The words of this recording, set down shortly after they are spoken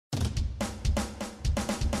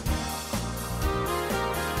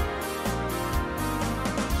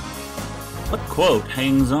quote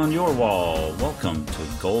hangs on your wall? Welcome to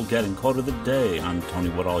Goal Getting Quote of the Day. I'm Tony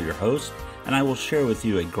Woodall, your host, and I will share with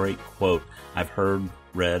you a great quote I've heard,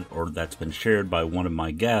 read, or that's been shared by one of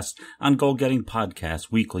my guests on Goal Getting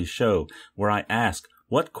Podcast weekly show, where I ask,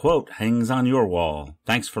 what quote hangs on your wall?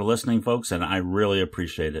 Thanks for listening, folks, and I really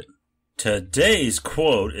appreciate it. Today's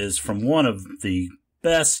quote is from one of the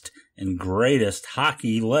best and greatest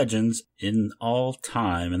hockey legends in all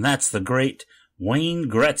time, and that's the great Wayne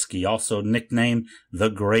Gretzky, also nicknamed the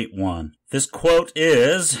Great One. This quote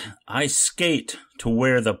is, "I skate to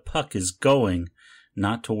where the puck is going,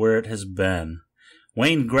 not to where it has been."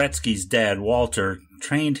 Wayne Gretzky's dad, Walter,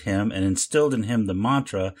 trained him and instilled in him the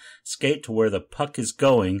mantra, skate to where the puck is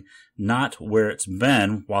going, not where it's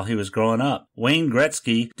been, while he was growing up. Wayne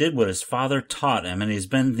Gretzky did what his father taught him, and he's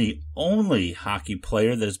been the only hockey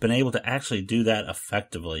player that has been able to actually do that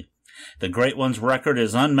effectively. The Great One's record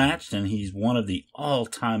is unmatched, and he's one of the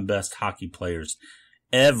all-time best hockey players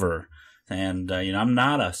ever. And, I'm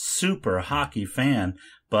not a super hockey fan,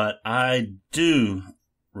 but I do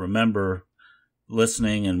remember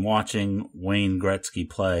listening and watching Wayne Gretzky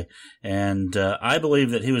play. And I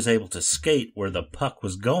believe that he was able to skate where the puck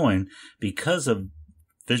was going because of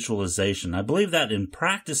visualization. I believe that in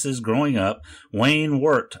practices growing up, Wayne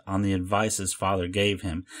worked on the advice his father gave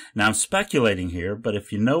him. Now, I'm speculating here, but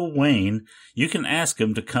if you know Wayne, you can ask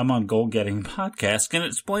him to come on Goal Getting Podcast and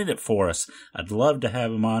explain it for us. I'd love to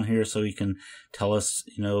have him on here so he can tell us,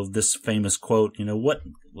 this famous quote, what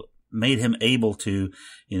made him able to,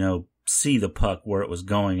 see the puck where it was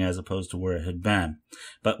going as opposed to where it had been.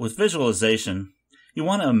 But with visualization, you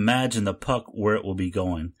want to imagine the puck where it will be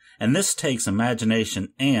going. And this takes imagination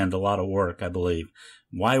and a lot of work, I believe.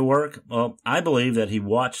 Why work? Well, I believe that he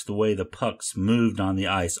watched the way the pucks moved on the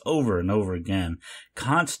ice over and over again,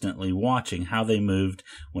 constantly watching how they moved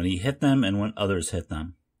when he hit them and when others hit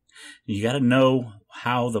them. You got to know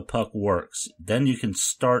how the puck works. Then you can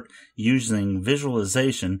start using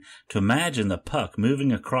visualization to imagine the puck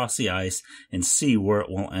moving across the ice and see where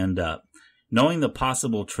it will end up. Knowing the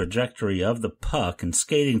possible trajectory of the puck and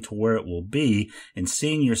skating to where it will be and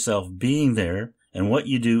seeing yourself being there and what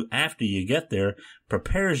you do after you get there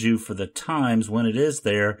prepares you for the times when it is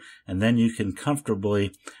there, and then you can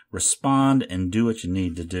comfortably respond and do what you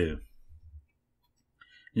need to do.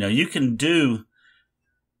 You can do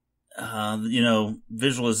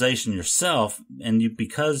visualization yourself, and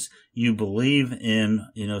because you believe in,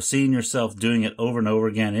 seeing yourself doing it over and over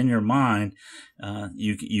again in your mind,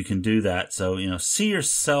 you can do that. So, see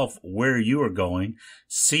yourself where you are going,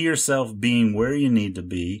 see yourself being where you need to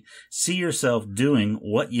be, see yourself doing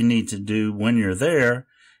what you need to do when you're there,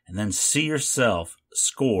 and then see yourself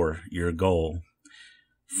score your goal.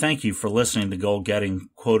 Thank you for listening to Goal Getting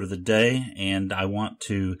Quote of the Day, and I want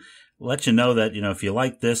to let you know that, if you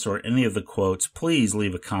like this or any of the quotes, please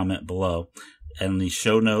leave a comment below. And the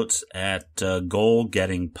show notes at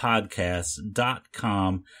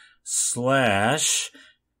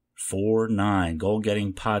goalgettingpodcast.com/49.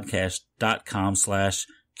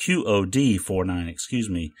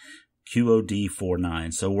 goalgettingpodcast.com/QOD-49,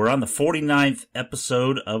 QOD-049. So we're on the 49th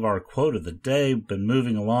episode of our quote of the day. Been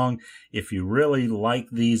moving along. If you really like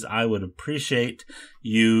these, I would appreciate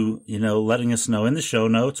you, letting us know in the show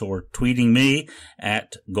notes or tweeting me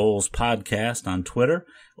at Goals Podcast on Twitter.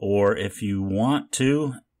 Or if you want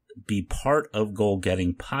to be part of Goal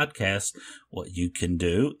Getting Podcast, what you can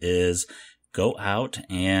do is go out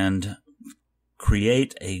and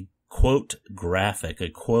create a quote graphic, a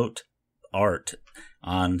quote art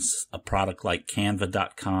on a product like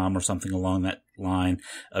canva.com or something along that line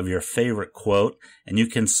of your favorite quote, and you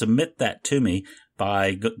can submit that to me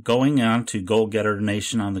by going on to Goal Getter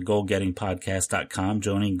Nation on the goalgettingpodcast.com,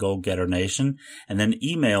 joining Goal Getter Nation, and then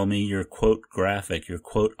email me your quote graphic, your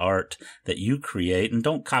quote art that you create, and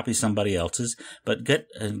don't copy somebody else's, but get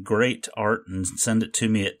a great art and send it to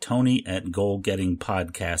me at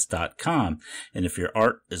tony@goalgettingpodcast.com. And if your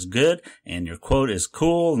art is good and your quote is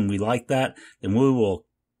cool and we like that, then we will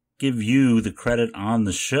give you the credit on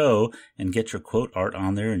the show and get your quote art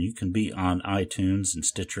on there, and you can be on iTunes and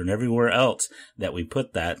Stitcher and everywhere else that we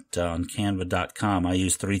put that on canva.com. I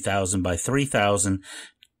use 3,000 by 3,000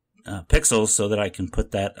 pixels so that I can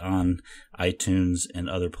put that on iTunes and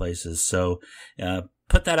other places. So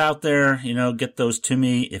put that out there, get those to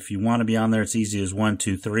me. If you want to be on there, it's easy as 1,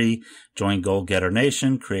 2, 3. Join Goal Getter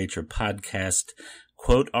Nation, create your podcast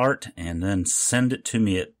quote art, and then send it to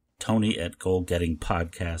me at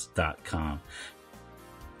tony@goalgettingpodcast.com.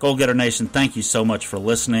 Goal Getter Nation, thank you so much for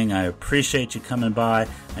listening. I appreciate you coming by.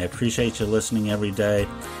 I appreciate you listening every day.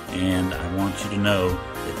 And I want you to know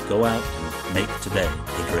that go out and make today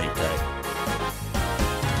a great day.